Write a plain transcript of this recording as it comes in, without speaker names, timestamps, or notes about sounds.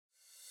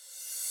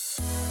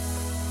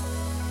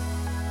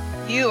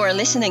You are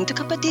listening to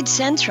Kapatid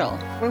Central,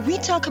 where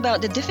we talk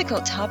about the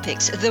difficult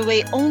topics the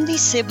way only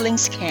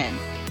siblings can.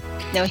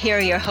 Now here are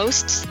your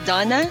hosts,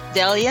 Donna,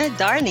 Delia,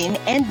 Darlene,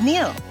 and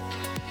Neil.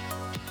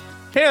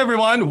 Hey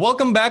everyone,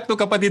 welcome back to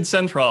Kapatid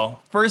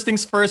Central. First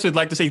things first, we'd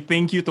like to say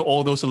thank you to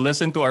all those who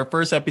listened to our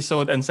first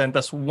episode and sent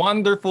us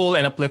wonderful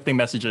and uplifting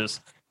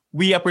messages.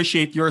 We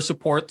appreciate your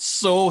support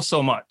so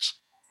much.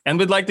 And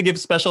we'd like to give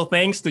special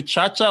thanks to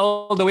Chacha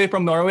all the way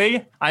from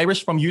Norway,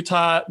 Irish from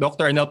Utah,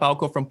 Dr. Arnel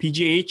Pauco from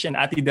PGH, and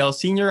Ate Del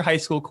Senior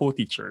High School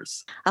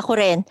co-teachers. Ako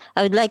rin,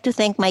 I would like to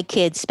thank my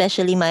kids,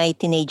 especially my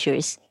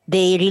teenagers.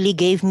 They really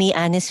gave me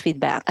honest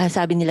feedback.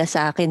 Sabi nila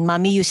sa akin,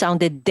 Mommy, you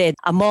sounded dead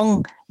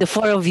among the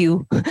four of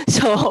you.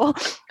 So,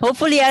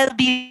 hopefully I'll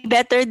be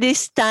better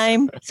this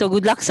time. So,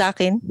 good luck sa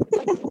akin.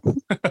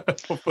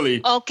 Hopefully.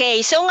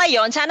 Okay, so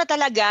ngayon, sana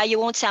talaga you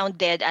won't sound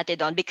dead, Ate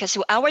Don, because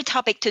our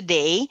topic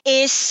today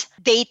is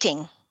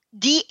dating.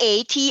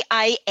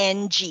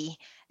 D-A-T-I-N-G.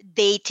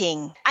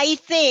 Dating. I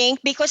think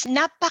because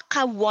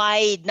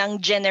napaka-wide ng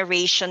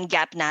generation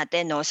gap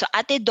natin, no? So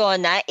Ate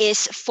Donna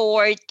is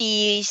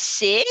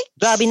 46?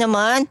 Grabe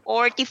naman.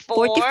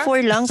 44?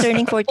 44 lang,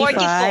 turning 45.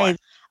 44.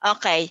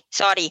 Okay,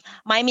 sorry.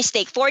 My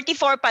mistake.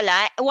 44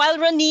 pala, while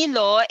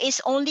Ronilo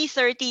is only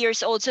 30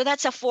 years old. So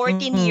that's a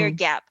 14-year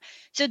gap.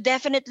 So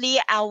definitely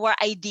our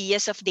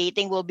ideas of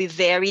dating will be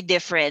very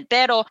different.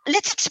 Pero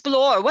let's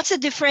explore what's the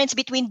difference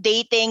between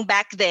dating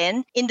back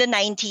then in the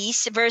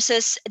 90s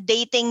versus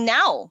dating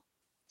now.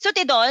 So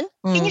Tidon,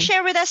 can you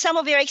share with us some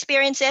of your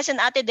experiences and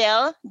Ate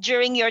Del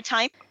during your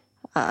time?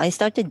 I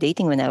started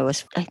dating when I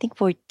was, I think,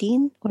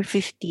 14 or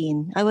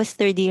 15. I was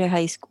third year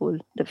high school.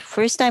 The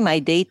first time I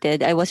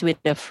dated, I was with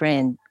a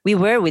friend. We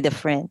were with a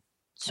friend.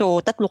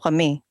 So, tatlo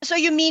kami. So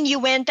you mean you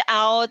went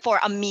out for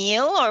a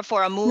meal or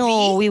for a movie?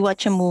 No, we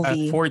watched a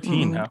movie. At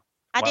 14, huh?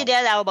 Ate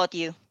Del, how about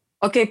you?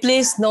 Okay,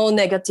 please, no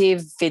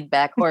negative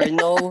feedback or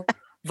no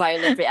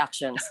violent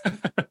reactions.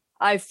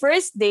 I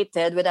first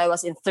dated when I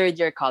was in third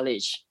year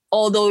college.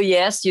 Although,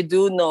 yes, you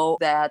do know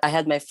that I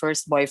had my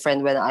first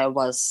boyfriend when I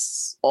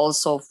was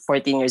also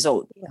 14 years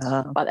old.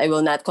 Yeah. But I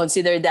will not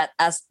consider that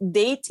as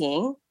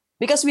dating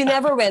because we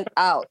never went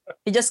out.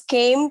 He just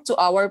came to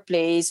our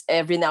place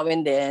every now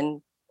and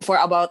then for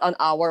about an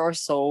hour or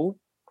so.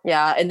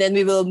 Yeah, and then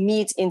we will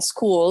meet in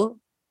school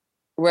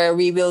where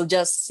we will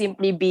just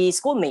simply be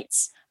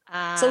schoolmates.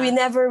 So we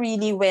never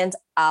really went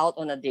out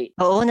on a date.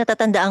 Oo,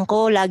 natatandaan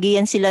ko. Lagi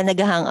yan sila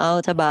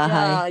nag-hangout sa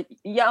bahay.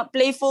 Yeah,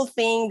 playful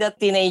thing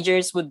that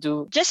teenagers would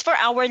do. Just for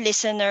our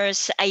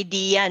listeners'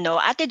 idea, no,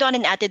 Ate Don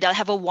and Ate Del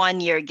have a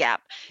 1-year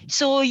gap.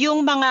 So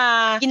yung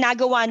mga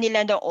ginagawa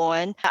nila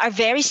noon are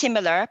very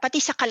similar.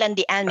 Pati sa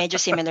kalandian, medyo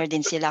similar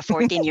din sila.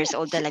 14 years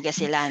old talaga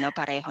sila, no?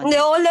 Pareho.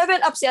 No, level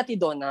up si Ate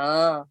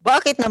Donna.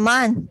 Bakit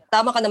naman?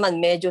 Tama ka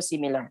naman, medyo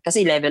similar.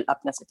 Kasi level up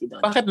na si Ate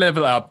Donna. Bakit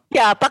level up?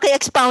 Yeah,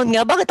 paki-expound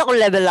nga. Bakit ako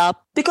level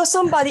up? Because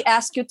somebody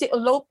asked you to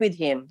elope with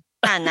him.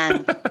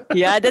 Tanan.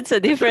 Yeah, that's a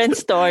different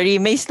story.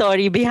 May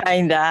story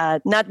behind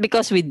that. Not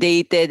because we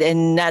dated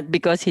and not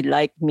because he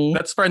liked me.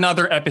 That's for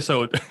another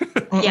episode.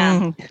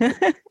 Yeah.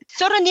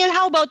 So Ranil,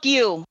 how about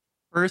you?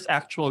 First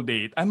actual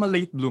date. I'm a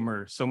late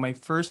bloomer. So my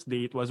first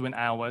date was when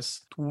I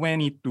was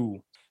 22.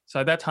 So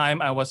at that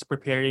time, I was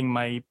preparing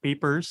my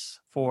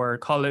papers for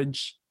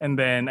college. And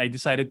then I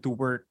decided to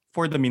work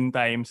for the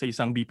meantime sa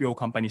isang BPO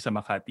company sa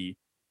Makati.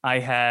 I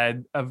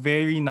had a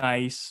very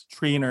nice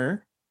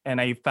trainer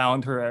and I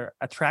found her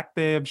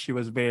attractive. She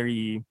was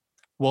very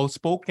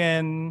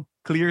well-spoken,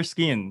 clear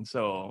skin.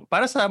 So,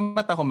 para sa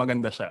mata ko,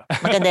 maganda siya.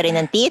 Maganda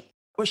rin ang teeth.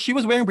 Well, she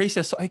was wearing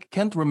braces, so I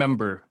can't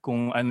remember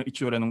kung ano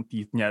itsura ng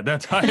teeth niya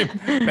that time.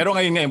 Pero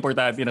ngayon nga,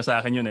 importante na sa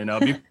akin yun. No?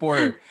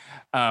 Before,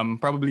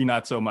 probably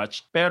not so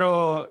much.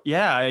 Pero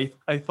yeah,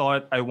 I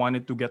thought I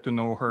wanted to get to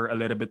know her a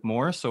little bit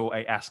more. So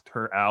I asked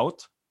her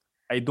out.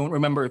 I don't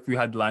remember if we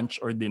had lunch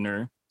or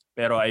dinner.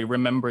 Pero I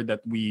remember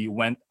that we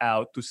went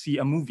out to see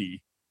a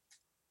movie.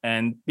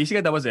 And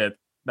basically, that was it.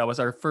 That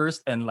was our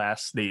first and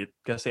last date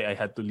kasi I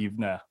had to leave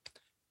na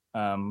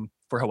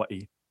for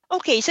Hawaii.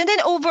 Okay, so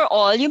then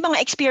overall, yung mga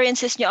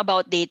experiences nyo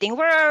about dating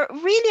were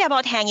really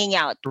about hanging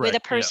out with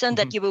a person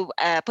that you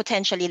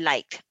potentially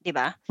like, di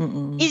ba?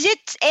 Is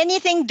it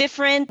anything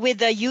different with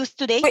the youth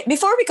today? Wait,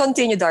 before we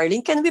continue,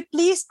 darling, can we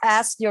please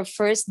ask your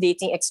first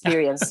dating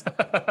experience?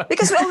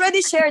 Because we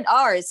already shared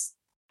ours.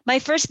 My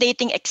first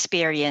dating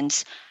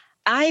experience,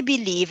 I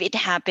believe it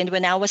happened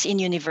when I was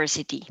in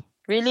university.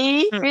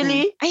 Really?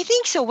 Really? I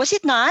think so. Was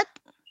it not?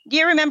 Do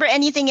you remember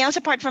anything else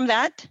apart from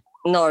that?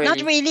 No, really. Not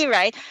really,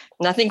 right?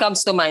 Nothing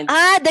comes to mind.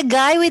 The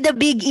guy with the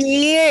big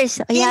ears.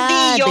 Yeah,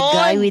 Hindi yun. the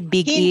guy with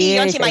big Hindi ears.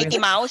 yun si Mighty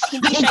Mouse.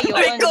 Hindi siya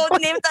May yun. code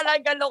name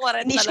talaga.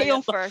 Hindi siya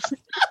yung first.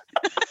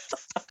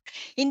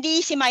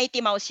 Hindi si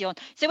Mighty Mouse yun.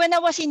 So when I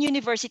was in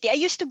university, I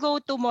used to go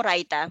to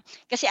Moraita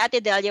kasi Ate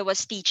Delia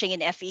was teaching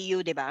in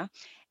FEU, di ba?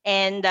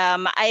 And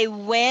I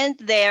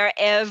went there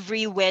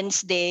every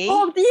Wednesday.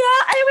 Oh, yeah,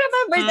 I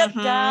remember that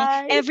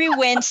guy. Every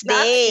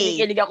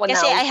Wednesday. Kinikilig ako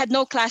Kasi now. I had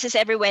no classes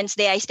every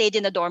Wednesday. I stayed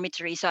in a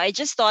dormitory. So I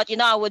just thought,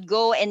 I would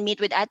go and meet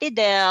with Ate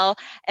Del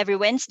every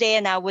Wednesday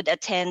and I would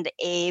attend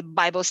a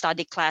Bible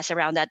study class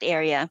around that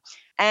area.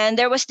 And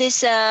there was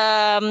this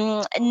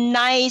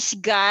nice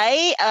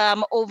guy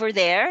over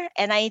there.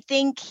 And I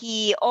think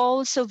he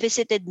also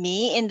visited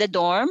me in the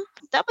dorm.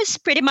 That was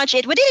pretty much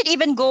it. We didn't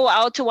even go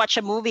out to watch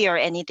a movie or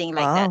anything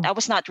like that. I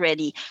was not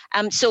ready.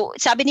 So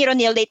sabi ni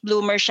Ronil, late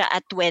bloomer siya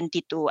at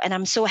 22. And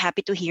I'm so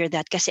happy to hear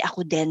that kasi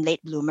ako din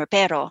late bloomer.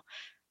 Pero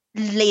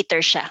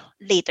later siya.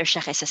 Later siya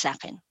kaysa sa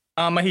akin.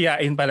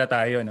 Mahiyain pala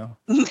tayo, no?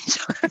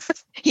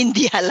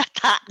 Hindi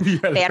halata.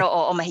 Pero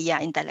oo,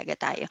 mahiyain talaga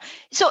tayo.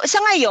 So sa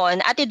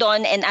ngayon, Ate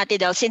Don and Ate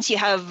Del, since you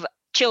have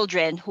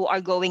children who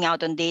are going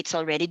out on dates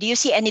already, do you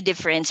see any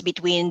difference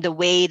between the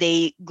way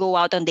they go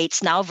out on dates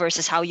now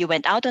versus how you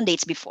went out on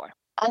dates before?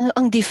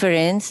 Ang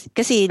difference,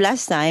 kasi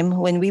last time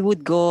when we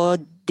would go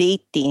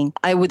dating,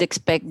 I would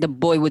expect the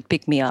boy would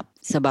pick me up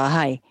sa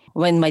bahay.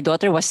 When my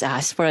daughter was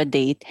asked for a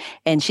date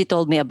and she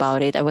told me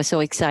about it, I was so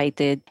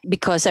excited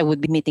because I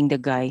would be meeting the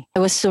guy. I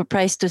was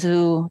surprised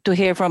to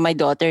hear from my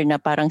daughter na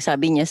parang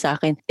sabi niya sa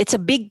akin, it's a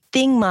big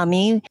thing,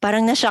 mommy.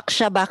 Parang na-shock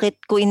siya bakit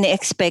ko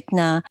ine-expect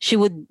na she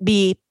would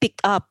be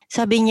picked up.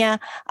 Sabi niya,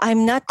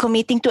 I'm not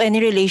committing to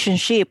any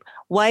relationship.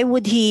 Why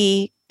would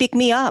he pick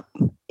me up?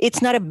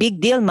 It's not a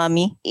big deal,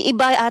 mommy.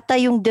 Iba ata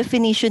yung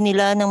definition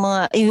nila ng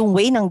yung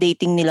way ng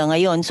dating nila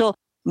ngayon. So,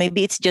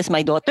 maybe it's just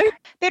my daughter.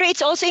 Pero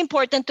it's also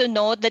important to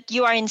note that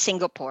you are in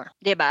Singapore,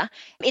 diba?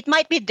 It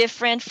might be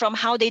different from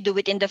how they do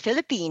it in the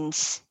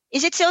Philippines.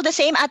 Is it still the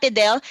same, Ate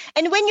Del?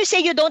 And when you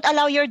say you don't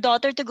allow your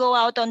daughter to go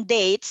out on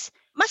dates,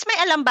 mas may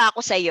alam ba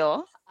ako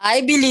sa'yo?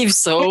 I believe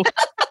so.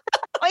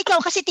 O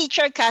ikaw, kasi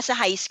teacher ka sa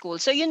high school,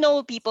 so you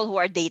know people who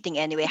are dating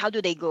anyway. How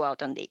do they go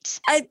out on dates?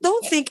 I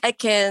don't think I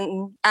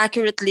can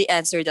accurately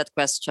answer that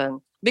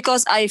question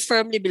because I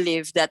firmly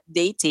believe that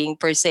dating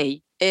per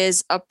se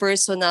is a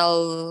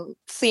personal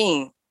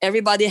thing.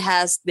 Everybody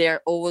has their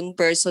own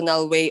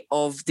personal way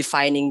of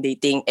defining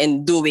dating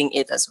and doing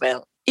it as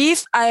well.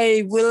 If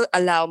I will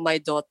allow my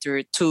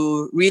daughter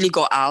to really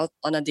go out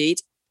on a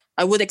date,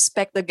 I would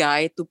expect the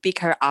guy to pick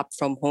her up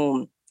from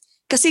home.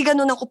 Kasi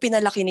ganun ako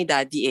pinalaki ni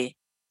Daddy eh.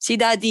 Si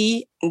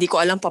Daddy, hindi ko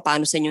alam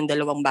paano sa inyong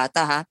dalawang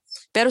bata ha,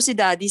 pero si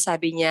Daddy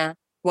sabi niya,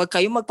 huwag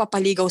kayong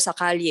magpapaligaw sa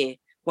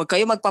kalye. Huwag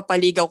kayo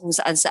magpapaligaw kung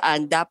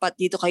saan-saan. Dapat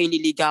dito kayo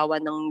liligawan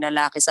ng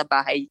lalaki sa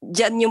bahay.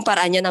 Diyan yung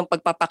paraan niya ng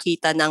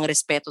pagpapakita ng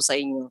respeto sa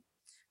inyo.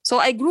 So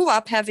I grew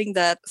up having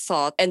that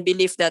thought and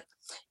belief that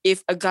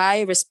if a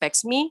guy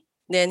respects me,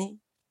 then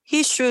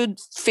he should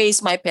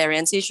face my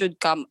parents. He should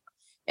come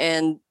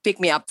and pick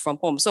me up from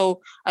home.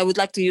 So I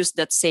would like to use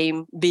that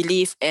same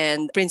belief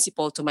and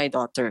principle to my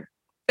daughter.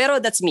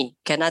 Pero that's me.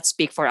 Cannot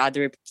speak for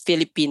other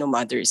Filipino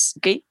mothers.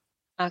 Okay?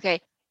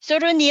 Okay. So,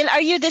 Ronil,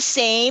 are you the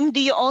same? Do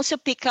you also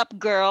pick up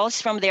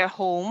girls from their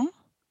home?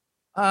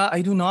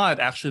 I do not,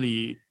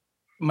 actually.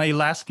 My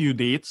last few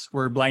dates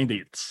were blind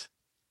dates.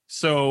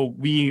 So,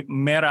 we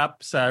met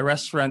up sa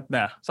restaurant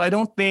na. So, I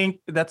don't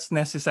think that's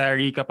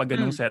necessary kapag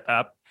ganung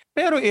setup.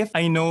 Pero if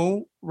I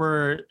know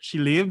where she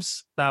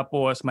lives,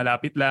 tapos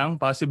malapit lang,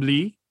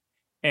 possibly,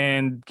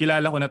 and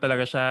kilala ko na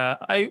talaga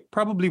siya, I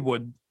probably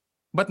would.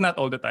 But not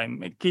all the time.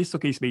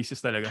 Case-to-case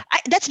basis talaga.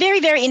 That's very,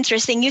 very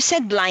interesting. You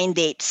said blind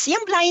dates. Yung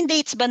blind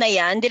dates ba na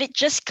yan, did it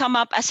just come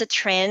up as a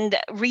trend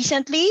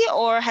recently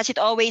or has it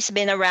always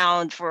been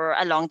around for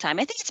a long time?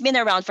 I think it's been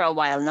around for a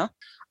while, no?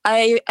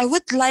 I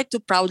would like to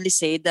proudly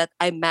say that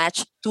I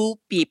matched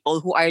two people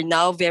who are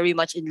now very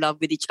much in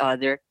love with each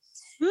other.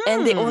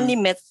 And they only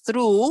met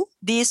through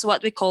these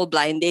what we call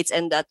blind dates.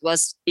 And that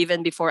was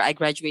even before I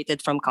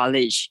graduated from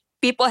college.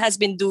 People has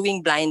been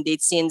doing blind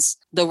dates since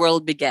the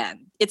world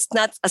began. It's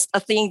not a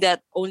thing that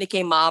only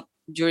came up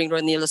during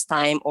Ronilo's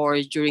time or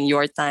during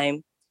your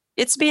time.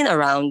 It's been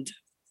around.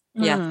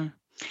 Yeah. And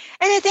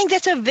I think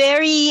that's a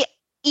very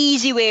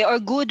easy way or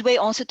good way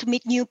also to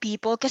meet new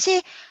people.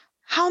 Kasi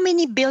how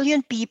many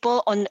billion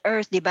people on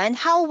earth, diba? And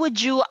how would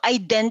you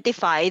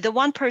identify the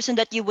one person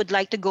that you would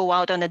like to go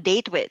out on a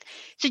date with?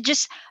 So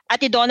just,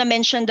 Ate Donna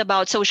mentioned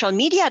about social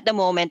media at the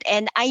moment.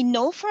 And I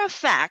know for a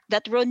fact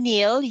that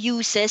Ronil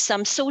uses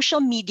some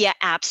social media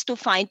apps to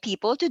find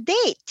people to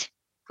date.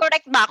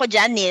 Correct ba ako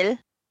dyan, Neil?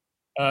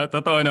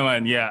 Totoo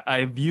naman, yeah.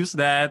 I've used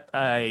that.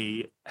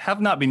 I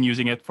have not been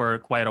using it for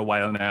quite a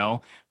while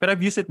now, but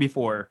I've used it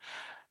before.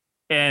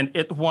 And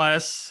it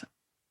was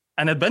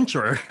an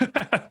adventure.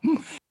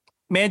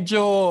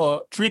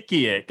 Medyo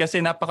tricky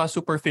kasi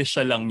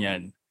napaka-superficial lang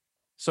yan.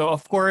 So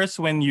of course,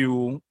 when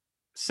you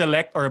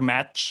select or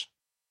match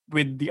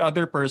with the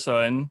other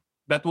person,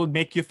 that would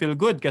make you feel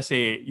good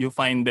kasi you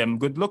find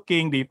them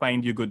good-looking, they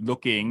find you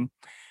good-looking.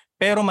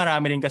 Pero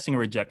marami rin kasing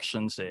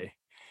rejections eh.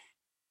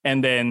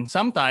 And then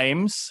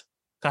sometimes,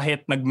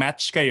 kahit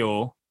nag-match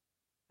kayo,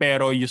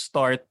 pero you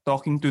start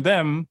talking to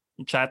them,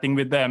 chatting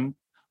with them,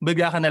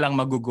 bigla ka na lang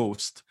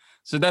mag-ghost.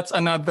 So that's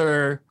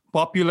another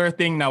popular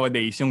thing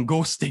nowadays, yung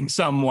ghosting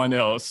someone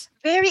else.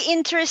 Very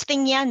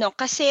interesting yan, no?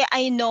 Kasi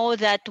I know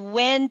that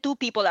when two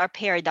people are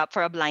paired up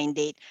for a blind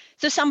date,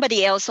 so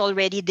somebody else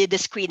already did the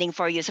screening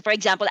for you. So for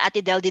example,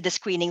 Ate Del did the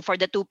screening for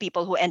the two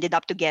people who ended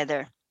up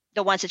together,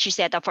 the ones that she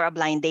set up for a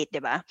blind date,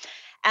 diba?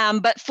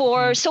 But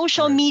for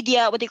social Right.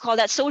 media, what do you call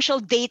that? Social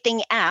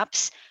dating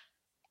apps,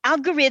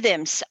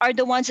 algorithms are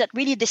the ones that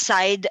really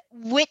decide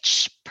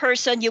which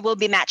person you will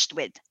be matched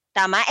with.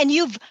 Tama? And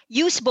you've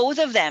used both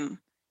of them.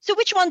 So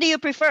which one do you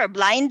prefer?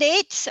 Blind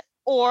dates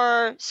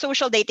or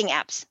social dating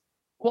apps?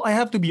 Well, I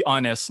have to be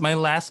honest. My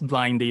last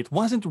blind date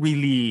wasn't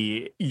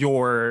really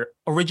your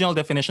original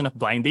definition of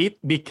blind date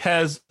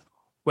because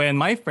when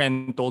my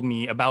friend told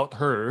me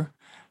about her,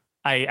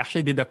 I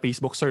actually did a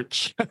Facebook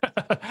search.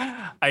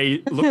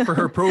 I looked for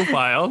her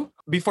profile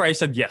before I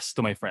said yes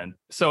to my friend.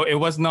 So it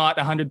was not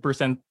 100%,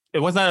 it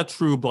was not a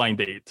true blind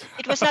date.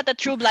 It was not a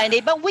true blind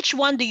date, but which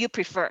one do you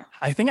prefer?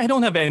 I think I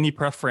don't have any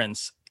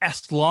preference.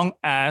 As long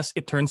as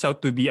it turns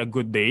out to be a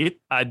good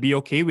date, I'd be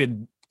okay with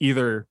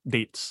either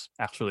dates,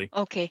 actually.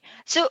 Okay.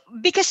 So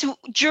because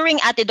during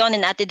Ate Don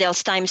and Ate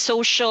Del's time,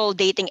 social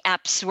dating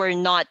apps were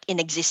not in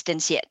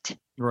existence yet.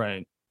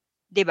 Right.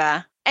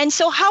 Diba? And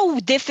so how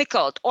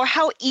difficult or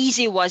how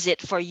easy was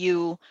it for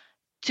you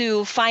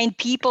to find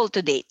people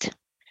to date?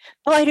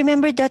 Oh, I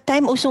remember that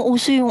time,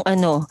 usong-uso yung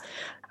ano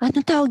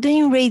tawag doon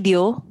yung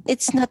radio?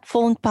 It's not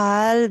phone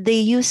pal.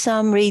 They use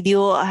some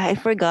radio. I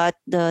forgot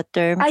the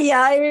term.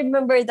 Yeah, I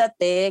remember that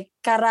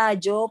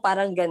karadyo,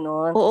 parang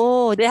ganon.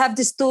 Oo. They have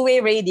this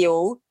two-way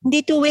radio.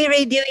 Hindi two-way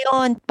radio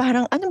yon.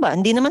 Parang ano ba?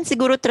 Hindi naman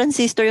siguro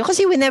transistor yun.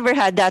 Kasi we never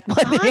had that one.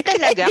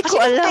 Talaga? Hindi Kasi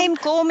ko yung alam. time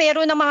ko,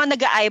 meron ng mga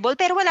nag-eyeball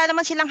pero wala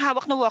naman silang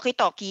hawak na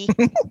walkie-talkie.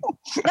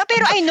 No,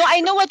 pero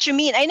I know what you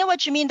mean. I know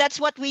what you mean. That's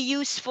what we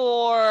use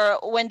for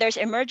when there's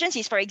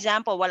emergencies. For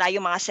example, wala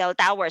yung mga cell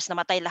towers,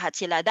 namatay lahat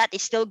sila. That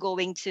is still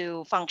going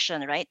to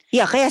function, right?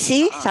 Yeah, kaya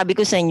sabi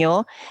ko sa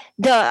inyo,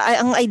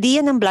 ang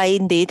idea ng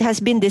blind date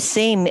has been the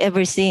same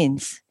ever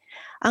since.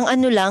 Ang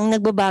ano lang,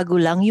 nagbabago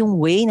lang yung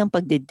way ng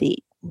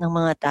pagde-date ng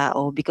mga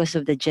tao because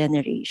of the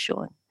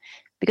generation.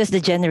 Because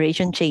the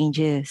generation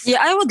changes.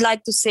 Yeah, I would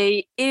like to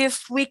say,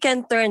 if we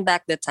can turn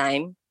back the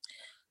time,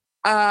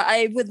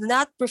 I would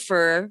not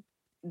prefer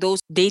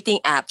those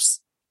dating apps.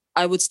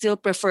 I would still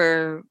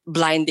prefer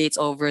blind dates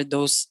over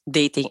those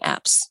dating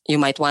apps. You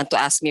might want to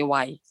ask me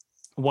why.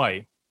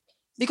 Why?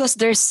 Because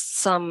there's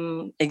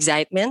some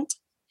excitement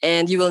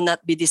and you will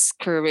not be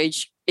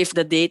discouraged if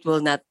the date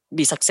will not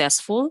be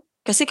successful.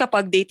 Kasi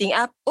kapag dating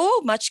app,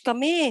 match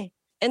kami.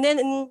 And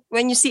then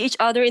when you see each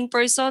other in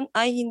person,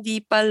 ay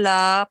hindi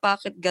pala,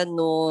 bakit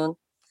ganun?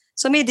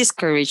 So may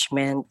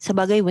discouragement. Sa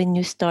bagay, when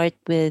you start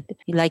with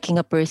liking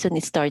a person,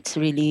 it starts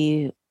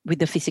really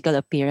with the physical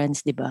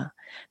appearance, di ba?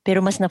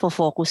 Pero mas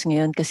napofocus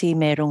ngayon kasi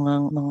merong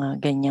ang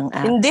mga ganyang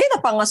app. Hindi,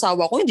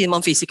 napangasawa ko, hindi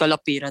naman physical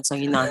appearance ang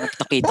hinanap.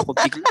 Nakita ko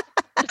bigla.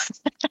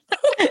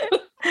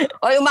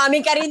 Oy,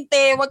 umami ka rin,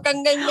 te. Huwag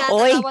kang ganyan.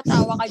 Oy,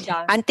 Tawa-tawa ka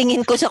dyan. ang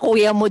tingin ko sa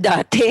kuya mo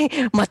dati,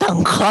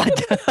 matangkad.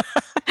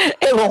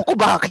 Ewan ko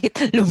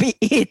bakit,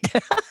 lumiit.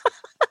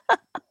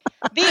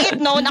 Be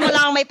it known, ako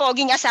lang may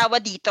poging asawa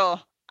dito.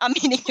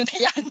 Aminin nyo na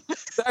yan.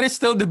 That is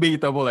still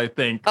debatable, I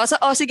think.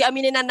 Sige,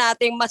 aminin na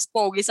natin mas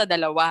pogi sa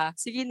dalawa.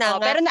 Sige na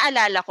nga. Pero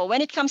naalala ko,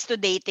 when it comes to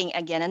dating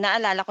again,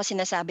 naalala ko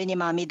sinasabi ni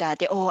Mami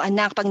dati,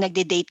 anak, pag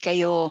nagde-date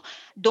kayo,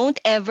 don't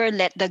ever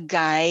let the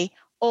guy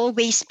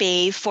always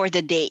pay for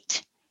the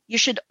date. You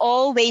should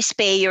always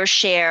pay your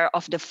share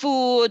of the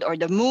food or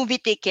the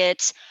movie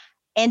tickets.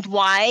 And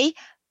why?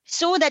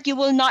 So that you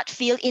will not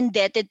feel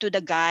indebted to the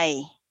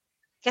guy.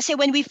 Kasi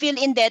when we feel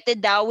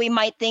indebted daw, we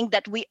might think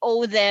that we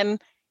owe them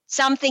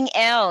something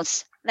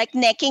else, like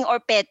necking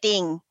or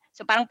petting.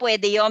 So parang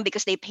pwede yon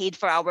because they paid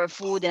for our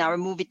food and our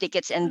movie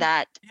tickets and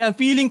that. Yeah,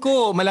 feeling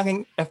ko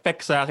malaking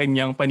effect sa akin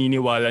yung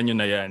paniniwala nyo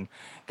na yan.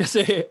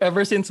 Kasi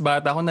ever since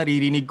bata ako,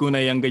 naririnig ko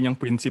na yung ganyang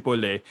principle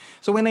eh.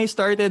 So when I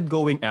started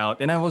going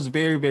out, and I was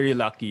very, very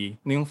lucky,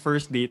 yung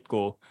first date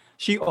ko,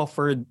 she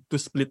offered to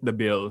split the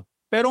bill.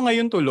 Pero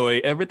ngayon tuloy,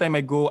 every time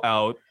I go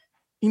out,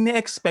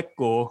 ine-expect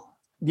ko,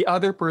 the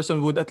other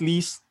person would at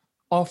least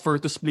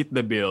offer to split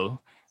the bill.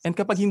 And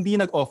kapag hindi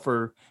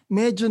nag-offer,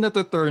 medyo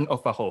na-turn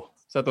off ako,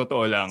 sa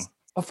totoo lang.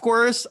 Of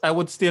course, I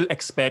would still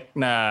expect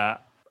na,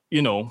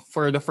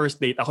 for the first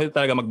date, ako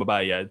talaga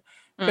magbabayad.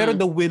 Pero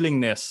the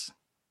willingness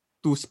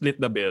to split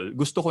the bill,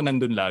 gusto ko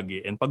nandun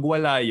lagi. And pag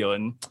wala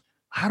yun,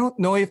 I don't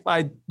know if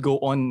I'd go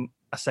on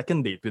a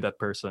second date with that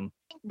person.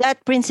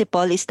 That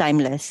principle is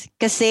timeless.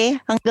 Kasi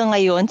hanggang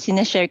ngayon,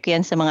 sinashare ko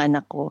yan sa mga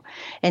anak ko.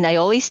 And I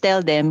always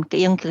tell them,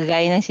 yung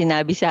kagaya ng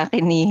sinabi sa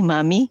akin ni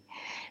Mami,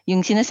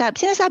 yung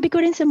sinasabi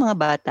ko rin sa mga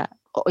bata,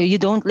 you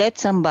don't let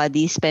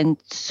somebody spend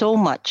so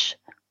much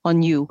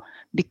on you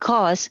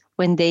because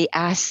when they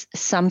ask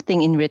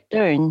something in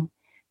return,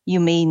 you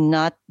may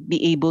not be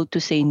able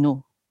to say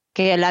no.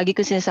 Kaya lagi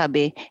ko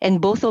sinasabi,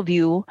 and both of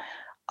you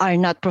are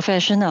not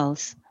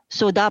professionals.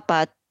 So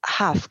dapat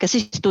half,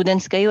 kasi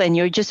students kayo and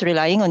you're just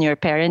relying on your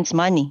parents'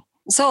 money.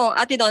 So,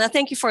 Ate Donna,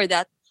 thank you for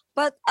that.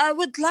 But I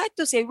would like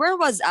to say, where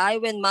was I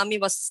when Mommy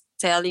was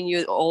telling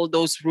you all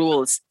those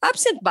rules.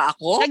 Absent ba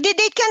ako?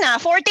 Nagde-date ka na.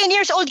 14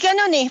 years old ka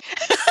nun eh.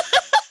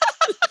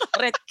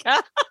 Correct ka?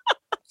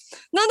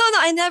 No.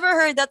 I never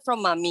heard that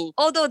from mommy.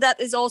 Although that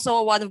is also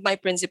one of my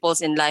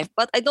principles in life.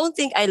 But I don't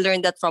think I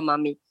learned that from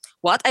mommy.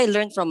 What I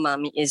learned from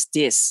mommy is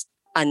this.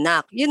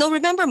 Anak.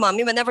 Remember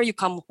mommy, whenever you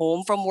come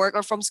home from work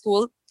or from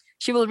school,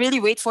 she will really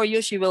wait for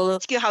you. She will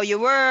Ask you how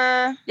you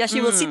were. she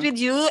will sit with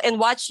you and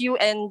watch you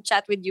and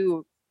chat with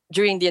you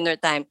during dinner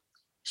time.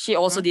 She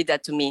also did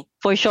that to me.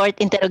 For short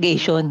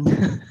interrogation.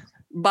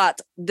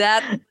 But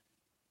that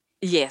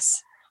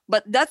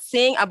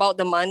thing about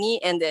the money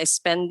and the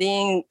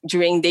spending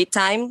during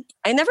daytime,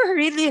 I never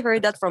really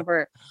heard that from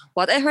her.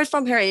 What I heard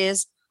from her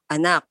is,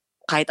 anak,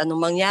 kahit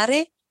anong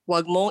mangyari,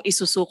 huwag mong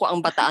isusuko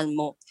ang bataan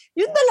mo.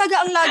 Yun talaga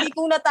ang lagi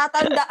kong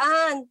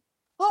natatandaan.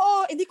 Oo,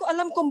 hindi ko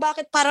alam kung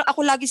bakit parang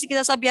ako lagi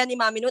sinasabihan ni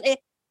mami noon.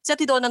 Si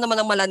Ate Donna naman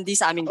ang malandi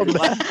sa aming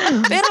dalawa.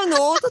 Pero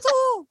no,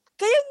 totoo.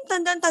 Kaya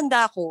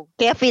tanda ko.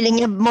 Kaya feeling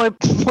niya more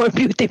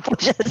beautiful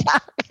siya sa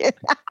akin.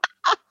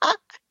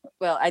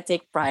 Well, I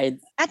take pride.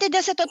 Ate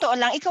Del, sa totoo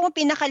lang, ikaw ang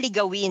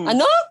pinakaligawin.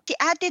 Ano? Si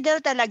Ate Del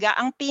talaga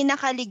ang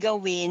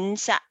pinakaligawin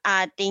sa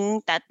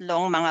ating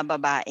tatlong mga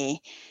babae.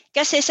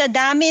 Kasi sa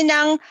dami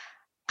ng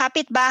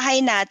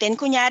kapitbahay natin,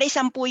 kunyari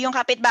 10 yung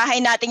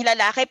kapitbahay nating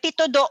lalaki,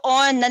 7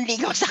 doon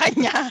nanligaw sa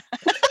kanya.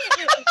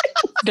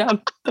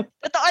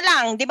 Totoo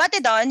lang. Di ba,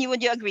 Ate Don? Would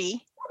you agree?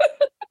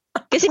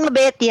 Kasi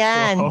mabait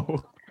yan.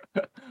 Wow.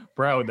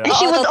 Proud. And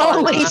she would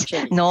always,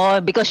 actually.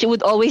 because she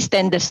would always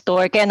tend the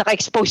store. Kaya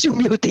naka-expose yung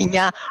beauty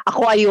niya.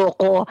 Ako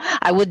ayoko.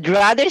 I would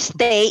rather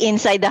stay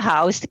inside the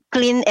house,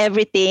 clean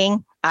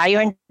everything,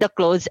 iron the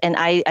clothes, and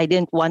I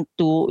didn't want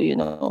to,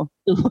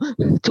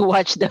 to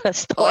watch the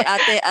store. Oy,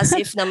 ate, as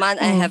if naman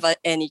I have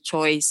any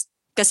choice.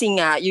 Kasi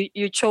nga,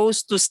 you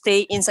chose to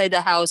stay inside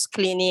the house,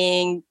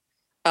 cleaning,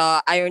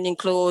 ironing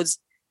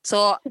clothes.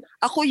 So,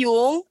 ako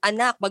yung,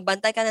 anak,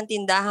 magbantay ka ng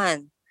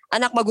tindahan.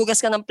 Anak, magugas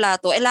ka ng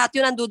plato. Lahat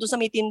yun nandoon sa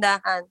may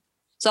tindahan.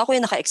 So ako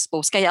yung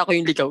naka-expose, kaya ako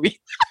yung ligawin.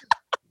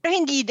 Pero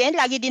hindi din.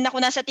 Lagi din ako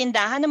nasa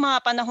tindahan ng mga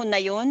panahon na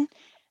yun.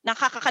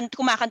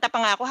 Kumakanta pa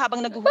nga ako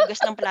habang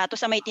naghuhugas ng plato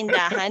sa may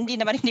tindahan.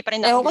 Hindi pa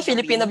rin ako. Ewan ko,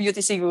 Filipina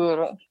beauty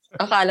siguro.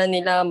 Akala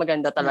nila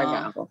maganda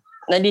talaga ako.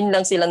 Nalin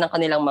lang sila ng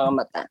kanilang mga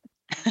mata.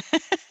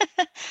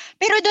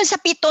 Pero doon sa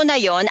 7 na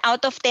yon,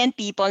 out of 10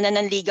 people na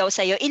nanligaw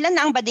sa'yo, ilan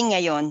na ang bading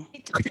ngayon?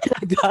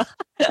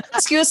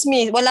 Excuse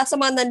me, wala sa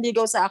mga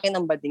nanligaw sa akin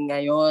ang bading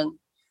ngayon.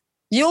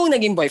 Yung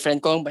naging boyfriend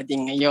ko ang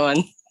bading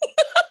ngayon.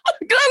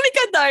 Grabe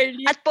ka,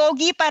 darling. At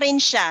pogi pa rin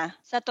siya,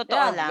 sa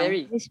totoo lang.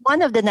 Very. He's one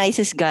of the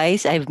nicest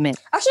guys I've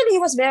met. Actually, he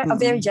was a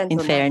very In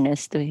gentleman.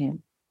 fairness to him.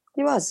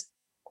 He was.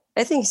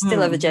 I think he's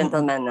still a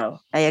gentleman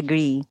now. I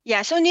agree.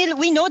 Yeah, so Neil,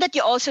 we know that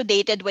you also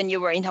dated when you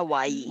were in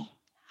Hawaii.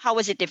 How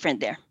was it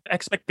different there?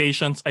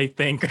 Expectations, I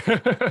think,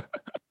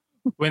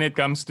 when it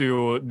comes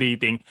to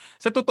dating.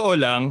 Sa totoo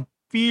lang,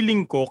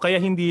 feeling ko, kaya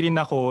hindi rin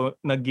ako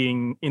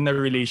naging in a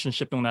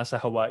relationship nung nasa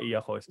Hawaii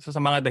ako. So sa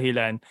mga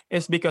dahilan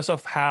is because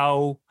of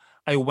how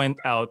I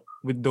went out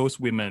with those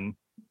women.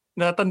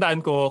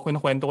 Natatandaan ko,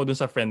 kinukwento ko dun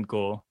sa friend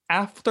ko,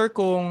 after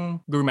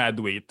kong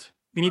graduate,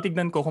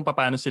 tinitignan ko kung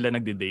paano sila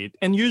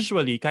nagde-date. And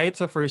usually, kahit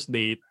sa first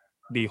date,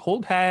 they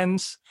hold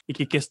hands,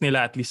 ikikiss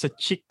nila at least sa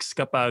cheeks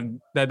kapag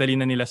dadali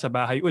na nila sa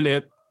bahay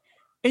ulit.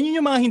 And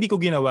yun yung mga hindi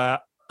ko ginawa.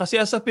 Kasi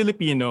as a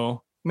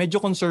Filipino, medyo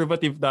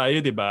conservative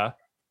tayo, di ba?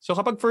 So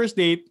kapag first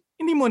date,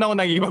 hindi muna ako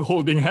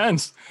nagiging-holding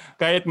hands.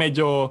 Kahit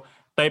medyo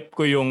type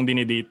ko yung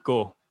dinidate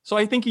ko. So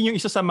I think yun yung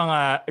isa sa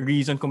mga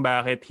reason kung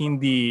bakit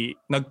hindi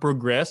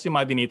nag-progress yung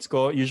mga dinates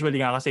ko.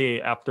 Usually nga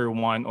kasi after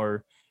 1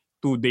 or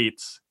 2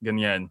 dates,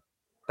 ganyan.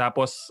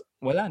 Tapos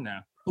wala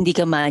na. Hindi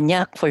ka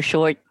manyak, for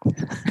short.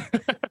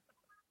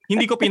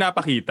 Hindi ko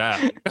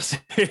pinapakita.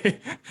 Kasi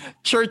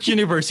church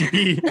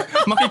university,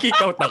 makikick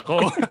out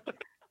ako.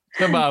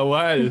 Sa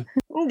bawal.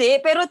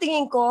 Hindi, pero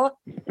tingin ko,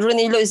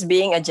 Ronilo is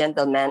being a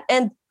gentleman.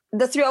 And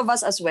the three of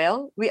us as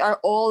well, we are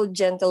all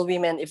gentle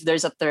women if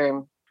there's a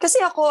term.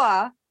 Kasi ako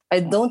I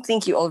don't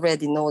think you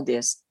already know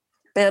this.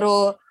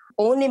 Pero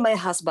only my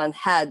husband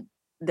had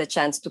the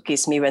chance to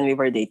kiss me when we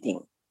were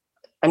dating.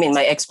 I mean,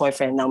 my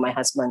ex-boyfriend, now my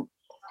husband.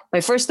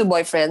 My first 2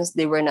 boyfriends,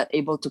 they were not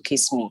able to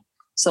kiss me.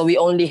 So we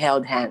only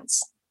held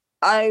hands.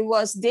 I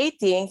was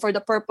dating for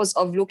the purpose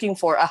of looking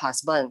for a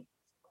husband.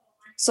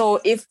 So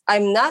if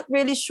I'm not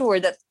really sure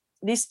that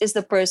this is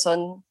the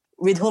person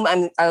with whom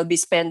I'll be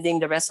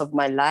spending the rest of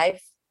my life,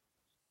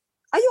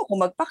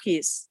 ayoko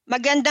magpa-kiss.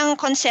 Magandang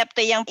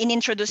konsepto yung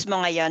inintroduce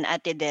mo ngayon,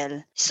 Ate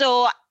Del.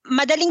 So,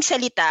 madaling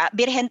salita,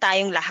 birhen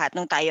tayong lahat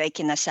nung tayo ay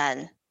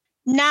kinasal.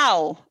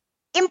 Now,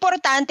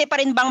 importante pa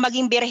rin bang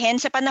maging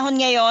birhen sa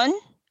panahon ngayon?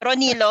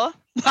 Ronilo?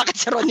 Bakit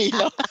si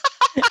Ronilo?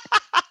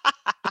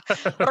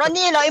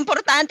 Ronilo,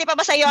 importante pa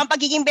ba sa'yo ang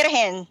pagiging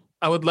birhen?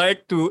 I would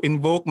like to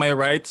invoke my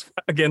rights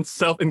against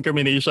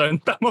self-incrimination.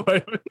 Tama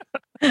ba yun?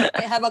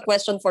 I have a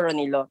question for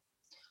Ronilo.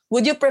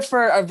 Would you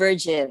prefer a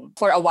virgin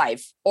for a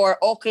wife? Or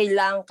okay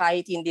lang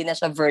kahit hindi na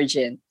siya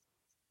virgin?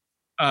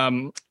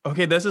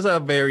 Okay, this is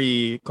a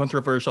very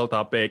controversial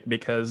topic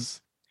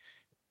because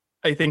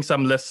I think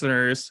some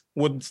listeners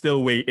would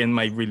still weigh in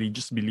my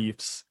religious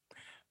beliefs.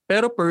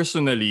 Pero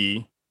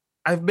personally,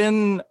 I've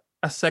been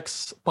a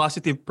sex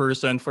positive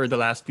person for the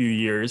last few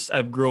years.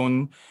 I've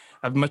grown,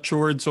 I've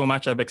matured so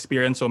much, I've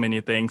experienced so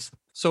many things.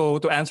 So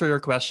to answer your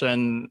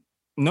question,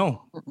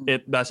 no,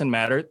 it doesn't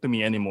matter to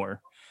me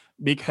anymore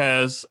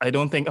because I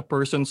don't think a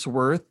person's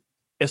worth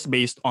is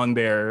based on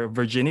their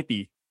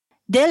virginity.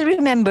 Del,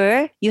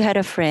 remember you had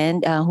a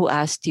friend who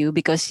asked you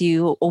because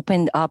you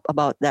opened up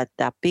about that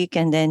topic,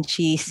 and then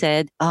she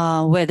said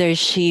whether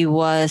she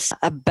was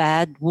a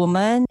bad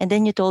woman, and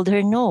then you told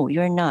her, no,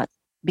 you're not,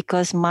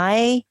 because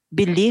my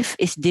belief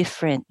is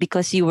different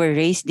because you were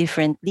raised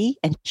differently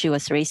and she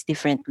was raised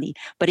differently.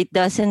 But it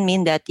doesn't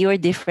mean that your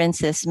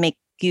differences make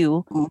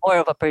you more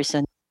of a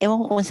person.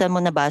 Ewan ko kung saan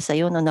mo nabasa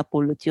yun o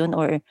napulot yun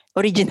or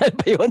original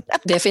pa yun.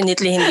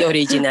 Definitely hindi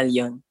original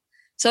yon.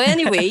 So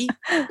anyway,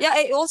 yeah,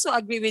 I also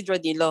agree with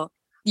Rodilo.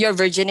 Your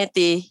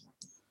virginity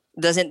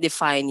doesn't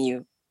define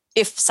you.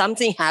 If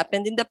something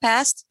happened in the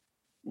past,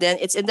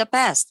 then it's in the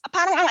past.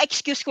 Parang ang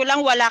excuse ko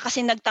lang, wala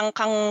kasi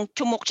nagtangkang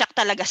chumukchak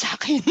talaga sa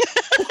akin.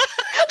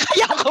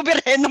 Kaya ako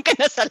biren nung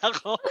kinasal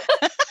ako.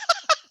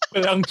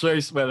 Walang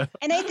choice pala.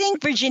 And I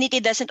think virginity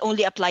doesn't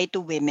only apply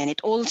to women, it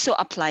also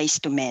applies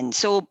to men.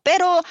 So,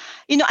 pero,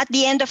 at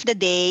the end of the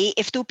day,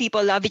 if two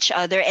people love each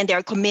other and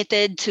they're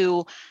committed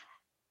to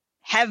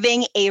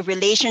having a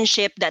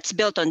relationship that's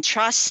built on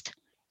trust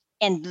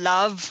and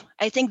love,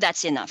 I think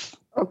that's enough.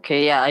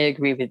 Okay, yeah, I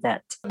agree with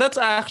that. That's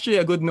actually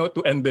a good note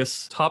to end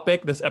this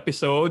topic, this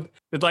episode.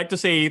 We'd like to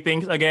say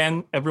thanks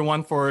again,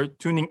 everyone, for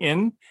tuning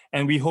in.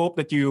 And we hope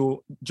that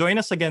you join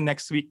us again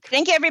next week.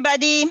 Thank you,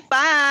 everybody.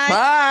 Bye.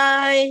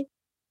 Bye!